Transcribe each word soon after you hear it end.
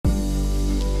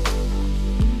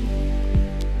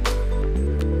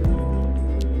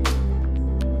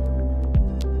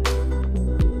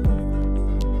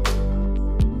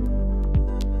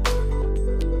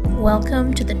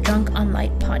the Drunk on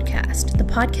Light podcast, the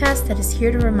podcast that is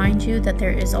here to remind you that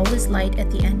there is always light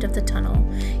at the end of the tunnel,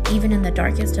 even in the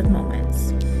darkest of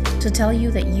moments, to tell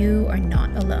you that you are not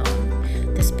alone.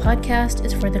 This podcast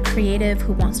is for the creative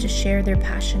who wants to share their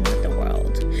passion with the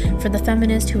world, for the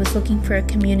feminist who is looking for a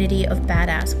community of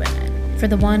badass women, for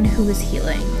the one who is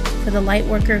healing, for the light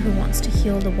worker who wants to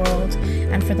heal the world,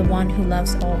 and for the one who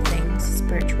loves all things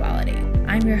spirituality.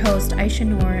 I'm your host, Aisha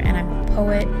Noor, and I'm a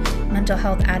poet, mental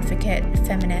health advocate,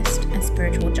 feminist, and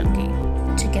spiritual junkie.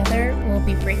 Together, we'll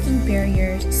be breaking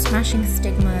barriers, smashing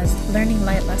stigmas, learning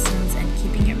light lessons, and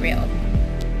keeping it real.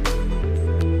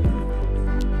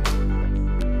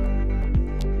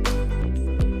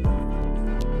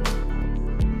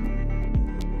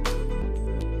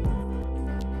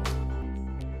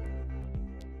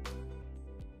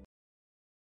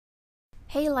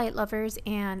 Hey light lovers,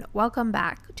 and welcome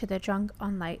back to the Drunk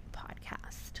on Light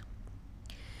podcast.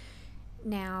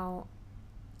 Now,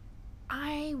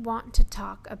 I want to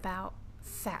talk about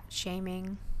fat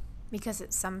shaming because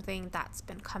it's something that's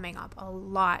been coming up a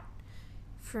lot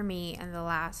for me in the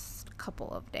last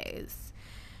couple of days.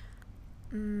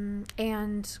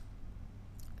 And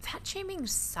fat shaming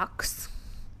sucks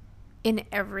in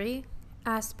every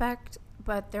aspect,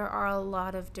 but there are a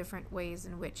lot of different ways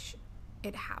in which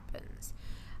it happens.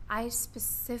 I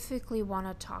specifically want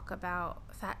to talk about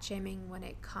fat shaming when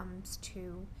it comes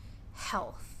to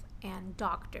health and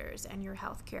doctors and your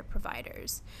healthcare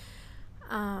providers.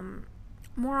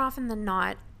 More often than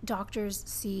not, doctors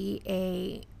see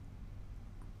a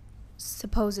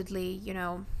supposedly,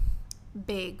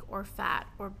 big or fat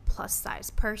or plus size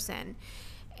person,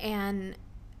 and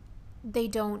they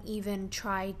don't even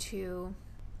try to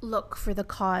look for the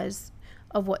cause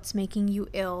of what's making you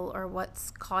ill or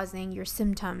what's causing your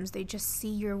symptoms. They just see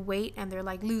your weight and they're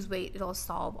like, lose weight, it'll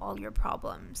solve all your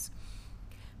problems.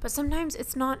 But sometimes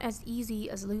it's not as easy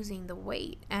as losing the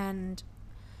weight, and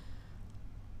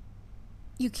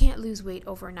you can't lose weight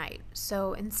overnight.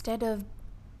 So instead of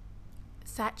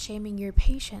fat shaming your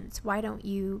patients, why don't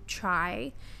you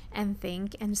try and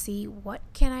think and see, what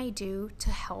can I do to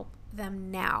help them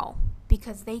now?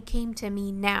 Because they came to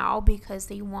me now because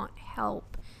they want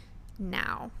help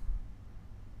now.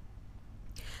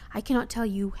 I cannot tell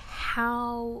you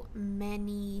how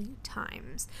many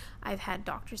times I've had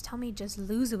doctors tell me, just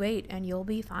lose weight and you'll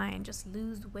be fine. Just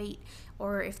lose weight.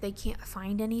 Or if they can't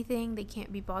find anything, they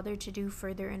can't be bothered to do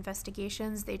further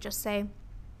investigations, they just say,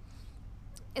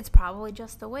 it's probably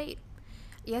just the weight.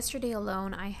 Yesterday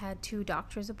alone, I had 2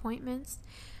 doctor's appointments,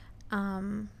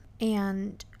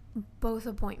 and both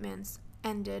appointments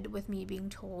ended with me being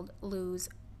told, lose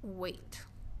weight.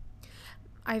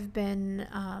 I've been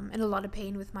in a lot of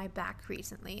pain with my back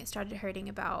recently. It started hurting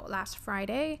about last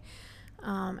Friday,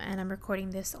 and I'm recording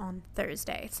this on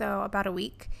Thursday, so about a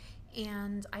week.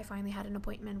 And I finally had an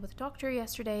appointment with a doctor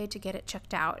yesterday to get it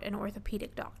checked out, an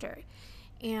orthopedic doctor.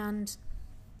 And,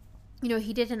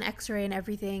 he did an x-ray and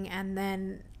everything, and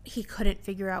then he couldn't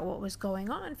figure out what was going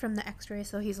on from the x-ray,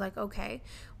 so he's like, okay,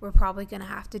 we're probably going to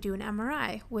have to do an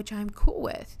MRI, which I'm cool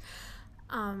with.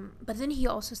 But then he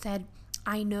also said,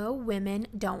 I know women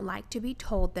don't like to be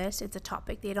told this. It's a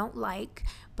topic they don't like,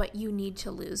 but you need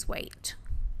to lose weight.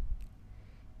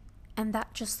 And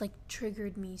that just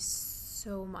triggered me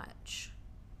so much,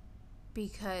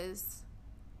 because,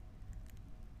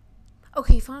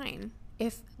 okay, fine.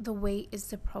 If the weight is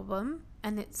the problem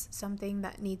and it's something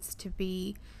that needs to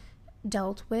be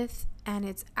dealt with and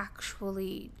it's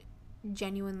actually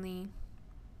genuinely,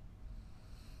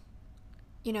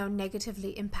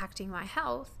 negatively impacting my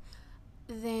health,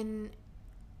 then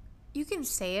you can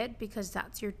say it because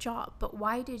that's your job. But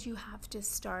why did you have to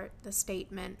start the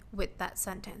statement with that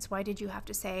sentence? Why did you have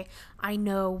to say, I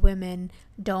know women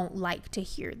don't like to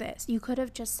hear this? You could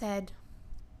have just said,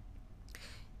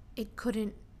 it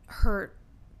couldn't hurt.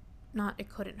 Not it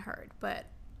couldn't hurt, but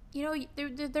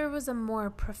there was a more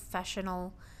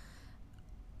professional,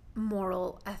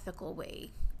 moral, ethical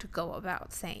way to go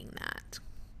about saying that.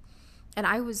 And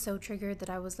I was so triggered that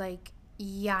I was like,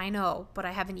 yeah, I know, but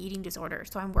I have an eating disorder,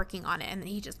 so I'm working on it. And then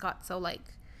he just got so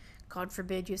God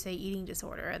forbid you say eating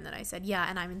disorder. And then I said, yeah,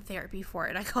 and I'm in therapy for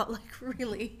it. I got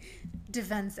really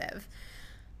defensive.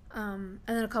 And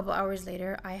then a couple hours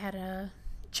later, I had a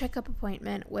checkup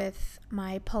appointment with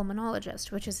my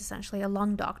pulmonologist, which is essentially a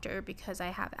lung doctor, because I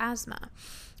have asthma.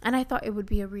 And I thought it would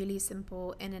be a really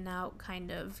simple in and out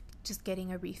kind of just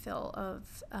getting a refill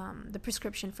of the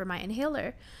prescription for my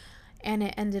inhaler. And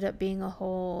it ended up being a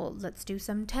whole, let's do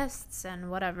some tests and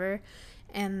whatever.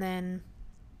 And then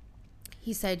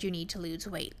he said, you need to lose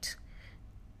weight.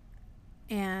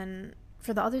 And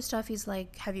for the other stuff, he's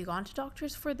like, have you gone to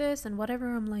doctors for this and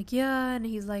whatever? I'm like, yeah. And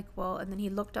he's like, well, and then he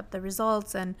looked up the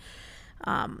results and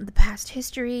the past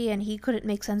history, and he couldn't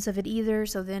make sense of it either.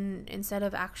 So then instead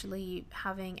of actually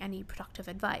having any productive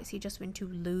advice, he just went to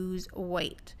lose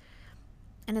weight.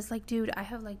 And it's like, dude, I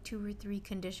have like 2 or 3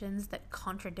 conditions that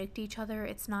contradict each other.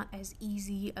 It's not as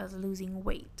easy as losing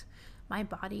weight. My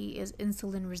body is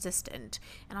insulin resistant,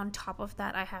 and on top of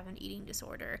that, I have an eating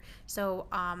disorder. So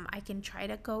I can try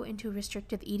to go into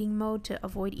restrictive eating mode to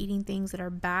avoid eating things that are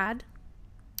bad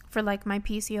for like my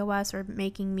PCOS or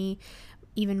making me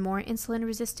even more insulin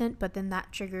resistant, but then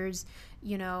that triggers,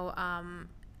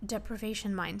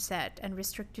 deprivation mindset and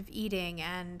restrictive eating,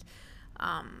 and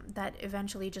that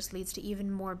eventually just leads to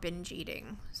even more binge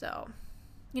eating. So,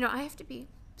 I have to be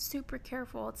super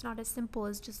careful. It's not as simple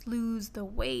as just lose the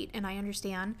weight. And I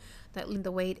understand that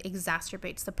the weight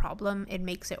exacerbates the problem. It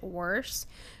makes it worse,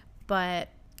 but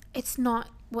it's not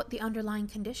what the underlying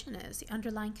condition is. The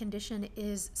underlying condition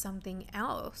is something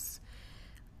else.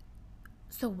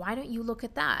 So why don't you look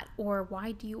at that? Or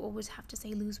why do you always have to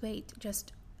say lose weight?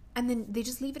 And then they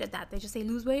just leave it at that. They just say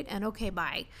lose weight and okay,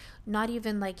 bye. Not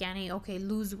even like any, okay,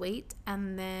 lose weight.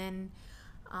 And then,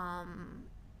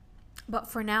 but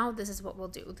for now, this is what we'll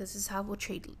do. This is how we'll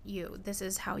treat you. This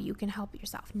is how you can help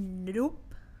yourself. Nope,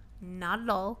 not at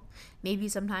all. Maybe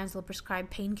sometimes they'll prescribe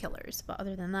painkillers, but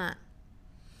other than that,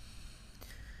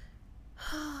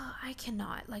 I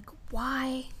cannot. Like,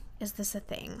 why is this a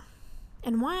thing?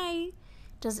 And why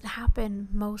does it happen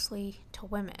mostly to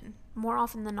women? More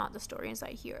often than not, the stories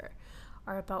I hear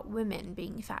are about women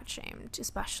being fat shamed,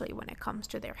 especially when it comes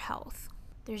to their health.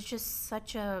 There's just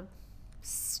such a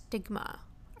stigma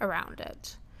around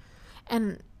it.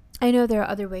 And I know there are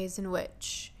other ways in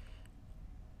which,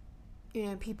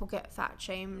 people get fat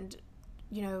shamed,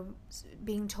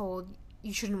 being told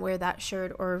you shouldn't wear that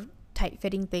shirt or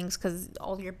tight-fitting things because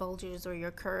all your bulges or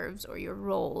your curves or your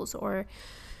rolls or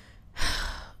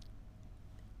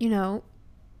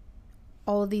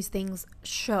all of these things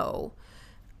show,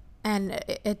 and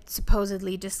it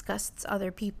supposedly disgusts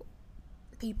other people,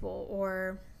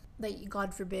 or like,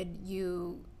 God forbid,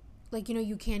 you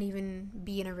can't even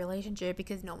be in a relationship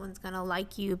because no one's gonna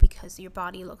like you because your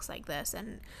body looks like this,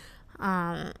 and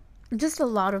just a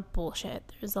lot of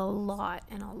bullshit. There's a lot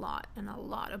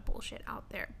of bullshit out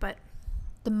there, but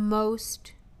the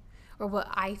most, or what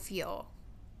I feel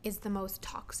is the most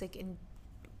toxic and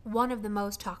one of the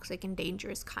most toxic and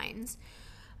dangerous kinds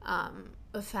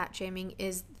of fat shaming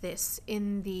is this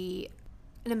in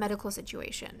a medical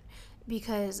situation,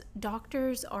 because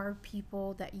doctors are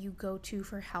people that you go to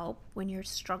for help when you're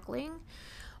struggling,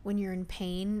 when you're in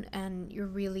pain, and you're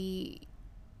really,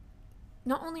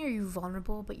 not only are you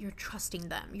vulnerable, but you're trusting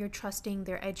them. You're trusting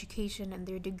their education and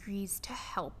their degrees to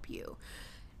help you.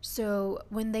 So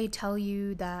when they tell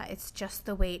you that it's just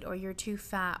the weight, or you're too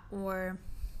fat, or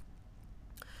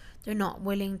they're not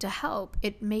willing to help,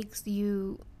 it makes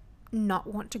you not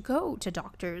want to go to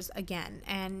doctors again,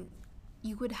 and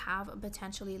you would have a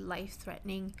potentially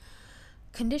life-threatening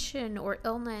condition or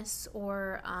illness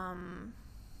or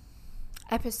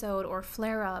episode or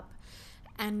flare-up,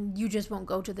 and you just won't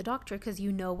go to the doctor because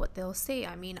you know what they'll say.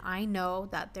 I mean, I know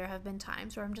that there have been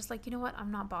times where I'm just like, you know what,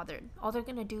 I'm not bothered. All they're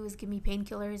gonna do is give me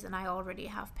painkillers, and I already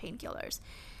have painkillers,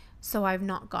 so I've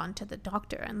not gone to the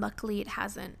doctor. And luckily it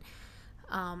hasn't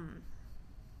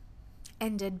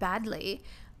ended badly,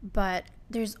 but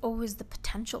there's always the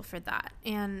potential for that.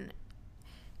 And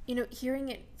hearing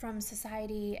it from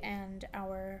society and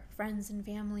our friends and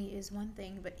family is one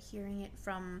thing, but hearing it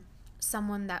from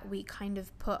someone that we kind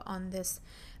of put on this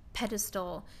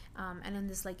pedestal and in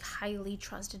this like highly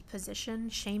trusted position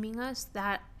shaming us,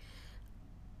 that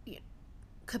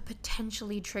could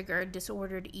potentially trigger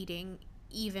disordered eating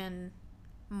even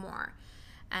more.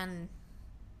 And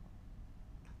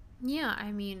yeah,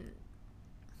 I mean,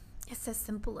 it's as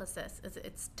simple as this.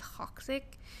 It's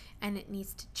toxic, and it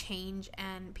needs to change,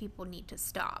 and people need to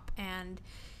stop. And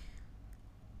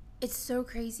it's so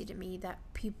crazy to me that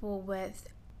people with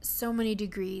so many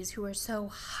degrees who are so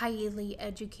highly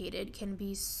educated can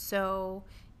be so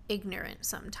ignorant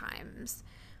sometimes.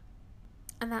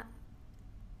 And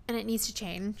it needs to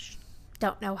change.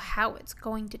 Don't know how it's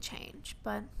going to change,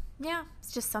 but yeah,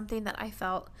 it's just something that I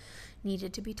felt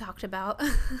needed to be talked about.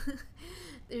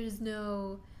 There's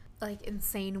no like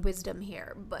insane wisdom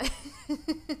here, but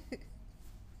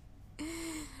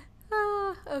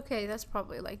okay, that's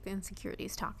probably like the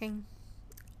insecurities talking.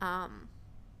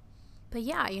 But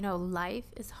yeah, life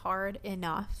is hard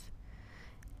enough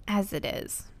as it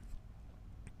is.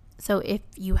 So if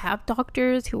you have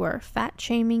doctors who are fat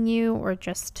shaming you, or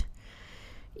just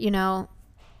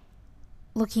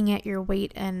looking at your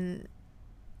weight and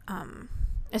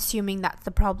assuming that's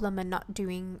the problem and not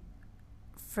doing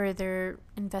further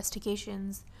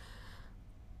investigations,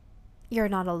 you're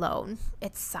not alone.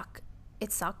 It sucks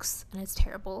and it's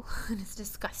terrible and it's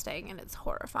disgusting and it's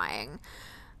horrifying.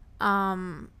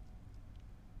 And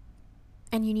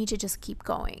you need to just keep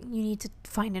going. You need to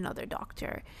find another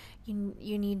doctor.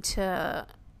 You need to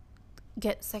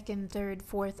get second, third,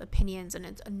 fourth opinions, and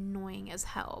it's annoying as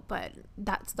hell, but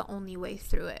that's the only way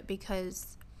through it,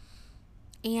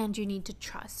 and you need to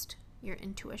trust your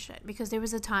intuition, because there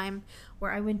was a time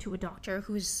where I went to a doctor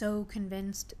who was so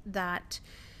convinced that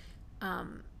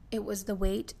it was the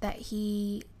weight that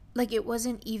he, like, it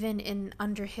wasn't even in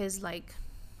under his like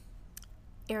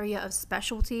area of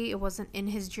specialty, it wasn't in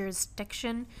his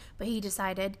jurisdiction, but he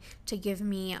decided to give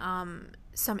me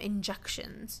some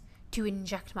injections to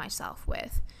inject myself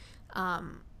with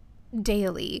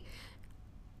daily,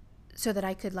 so that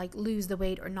I could like lose the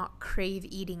weight or not crave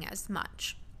eating as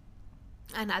much.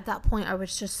 And at that point I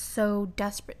was just so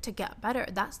desperate to get better.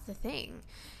 That's the thing.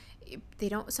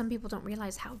 Some people don't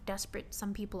realize how desperate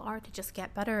some people are to just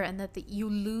get better, and that you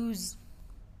lose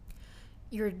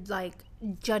your like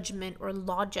judgment or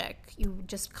logic. You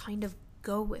just kind of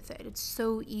go with it. It's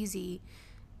so easy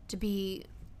to be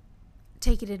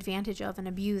taken advantage of and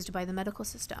abused by the medical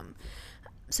system.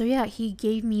 So yeah, he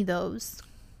gave me those,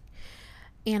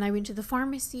 and I went to the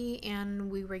pharmacy and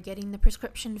we were getting the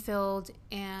prescription filled,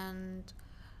 and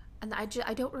I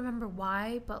don't remember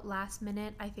why, but last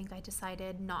minute I think I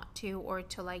decided not to, or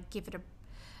to like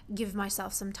give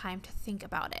myself some time to think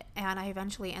about it, and I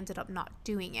eventually ended up not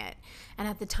doing it. And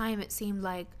at the time it seemed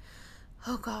like,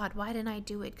 oh God, why didn't I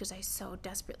do it? Because I so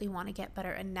desperately want to get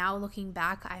better. And now looking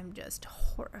back, I'm just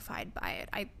horrified by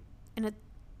it.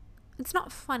 It's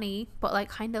not funny, but like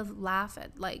kind of laugh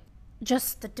at like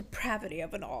just the depravity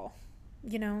of it all,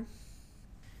 you know?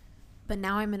 But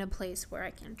now I'm in a place where I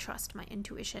can trust my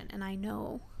intuition, and I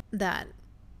know that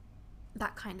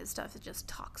that kind of stuff is just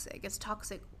toxic. It's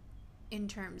toxic in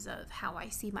terms of how I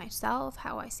see myself,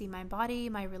 how I see my body,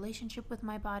 my relationship with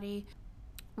my body,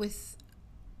 with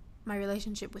my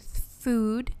relationship with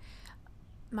food,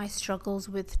 my struggles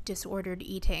with disordered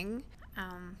eating.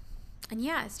 And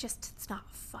yeah, it's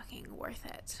not fucking worth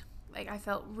it. Like, I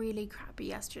felt really crappy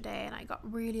yesterday and I got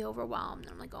really overwhelmed.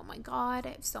 I'm like, oh my God, I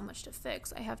have so much to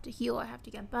fix. I have to heal. I have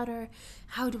to get better.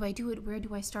 How do I do it? Where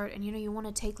do I start? And you want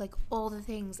to take like all the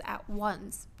things at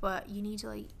once, but you need to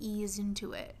like ease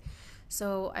into it.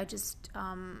 So I just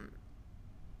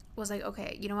was like,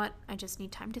 okay, you know what? I just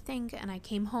need time to think. And I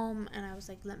came home and I was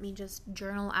like, let me just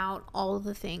journal out all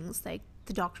the things like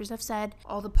the doctors have said,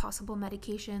 all the possible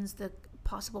medications, the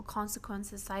possible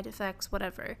consequences, side effects,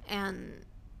 whatever. And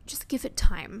just give it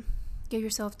time. Give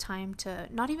yourself time to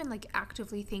not even like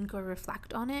actively think or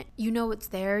reflect on it. You know it's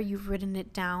there, you've written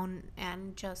it down,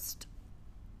 and just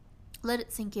let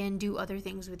it sink in. Do other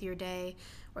things with your day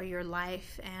or your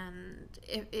life, and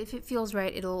if it feels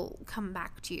right, it'll come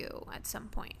back to you at some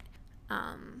point.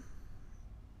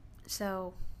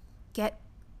 So get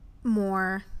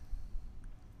more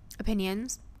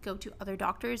opinions. Go to other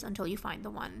doctors until you find the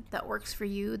one that works for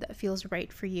you, that feels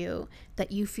right for you,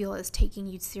 that you feel is taking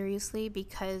you seriously,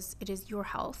 because it is your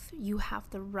health. You have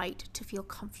the right to feel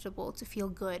comfortable, to feel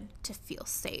good, to feel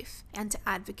safe, and to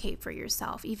advocate for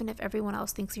yourself. Even if everyone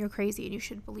else thinks you're crazy and you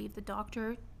should believe the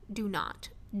doctor, do not.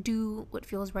 Do what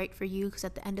feels right for you, because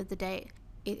at the end of the day,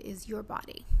 it is your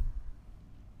body.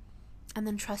 And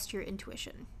then trust your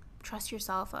intuition. Trust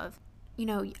yourself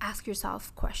ask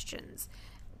yourself questions.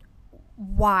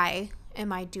 Why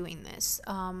am I doing this?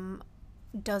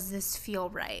 Does this feel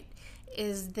right?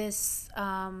 Is this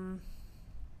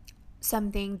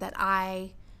something that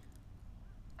I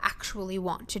actually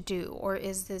want to do?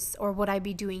 Or would I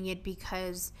be doing it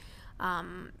because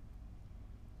I'm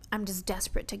just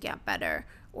desperate to get better,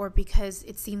 or because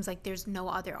it seems like there's no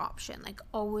other option? Like,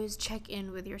 always check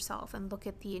in with yourself and look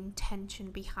at the intention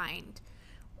behind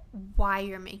why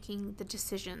you're making the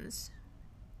decisions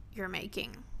you're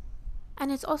making.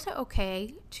 And it's also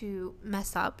okay to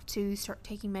mess up, to start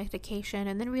taking medication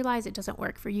and then realize it doesn't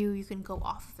work for you. You can go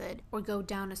off of it, or go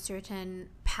down a certain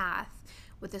path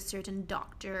with a certain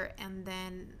doctor and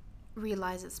then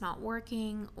realize it's not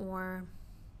working, or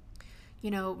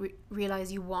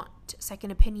realize you want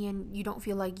second opinion. You don't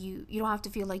have to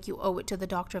feel like you owe it to the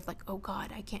doctor of like, oh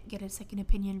God, I can't get a second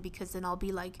opinion, because then I'll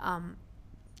be like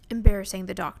embarrassing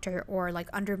the doctor or like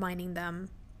undermining them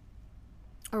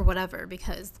or whatever,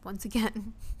 because once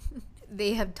again,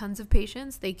 they have tons of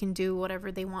patience. They can do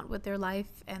whatever they want with their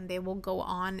life and they will go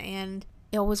on, and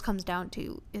it always comes down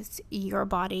to, it's your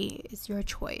body, it's your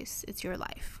choice, it's your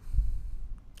life.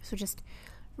 So just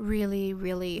really,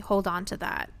 really hold on to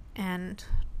that, and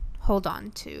hold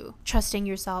on to trusting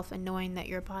yourself and knowing that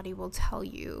your body will tell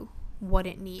you what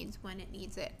it needs, when it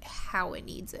needs it, how it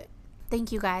needs it.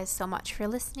 Thank you guys so much for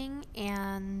listening,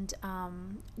 and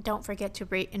don't forget to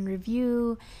rate and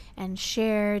review and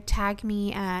share. Tag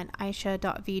me at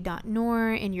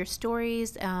aisha.v.noor in your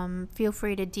stories. Feel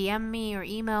free to DM me or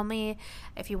email me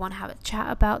if you want to have a chat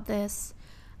about this,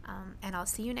 and I'll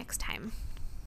see you next time.